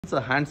It's a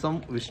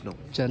handsome Vishnu.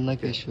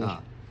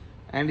 Channakeshwar.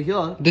 And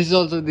here This is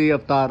also the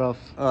avatar of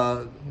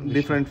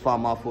different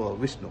form of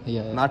Vishnu.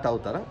 Yeah. Not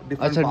Avtara.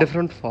 It's a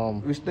different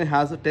form. Vishnu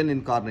has 10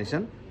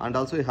 incarnation and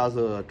also he has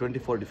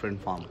 24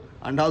 different form.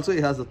 And also he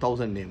has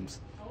 1,000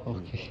 names.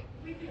 Okay.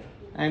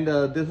 And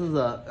this is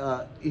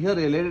here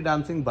a lady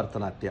dancing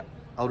Bharatanatyam,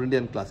 our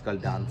Indian classical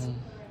dance.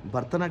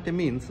 Bharatanatyam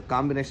means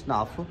combination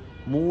of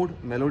mood,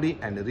 melody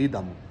and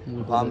rhythm.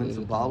 Ba means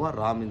bhava,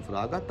 ra means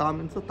raga, ta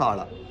means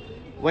tala.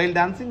 While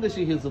dancing,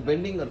 she is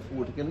bending her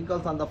foot,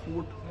 chemicals on the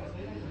foot.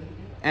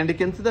 And you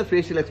can see the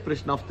facial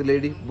expression of the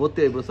lady. Both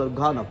the eyebrows are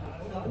gone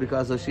up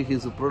because she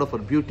is proud of her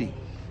beauty.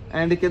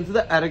 And you can see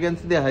the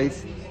arrogance in the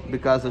eyes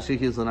because she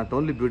is not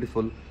only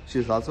beautiful, she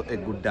is also a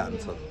good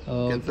dancer.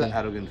 You can see the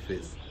arrogant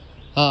face.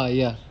 Ah,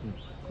 yeah.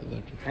 I got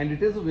it. And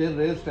it is a very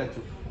rare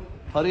statue.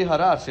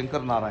 Harihara or Shankar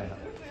Narayana.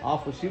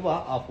 Of Shiva,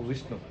 of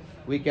Vishnu.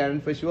 We can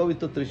identify Shiva with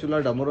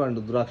Trishula, Damuru and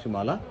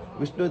Rudrakshimala.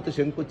 Vishnu with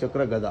Shanku,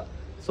 Chakra, Gada.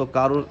 So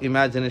Karur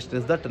imagination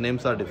is that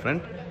names are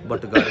different,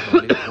 but God is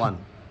only one.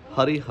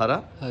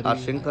 Harihara or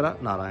Shankara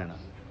Narayana.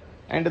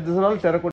 And these are all terracotta.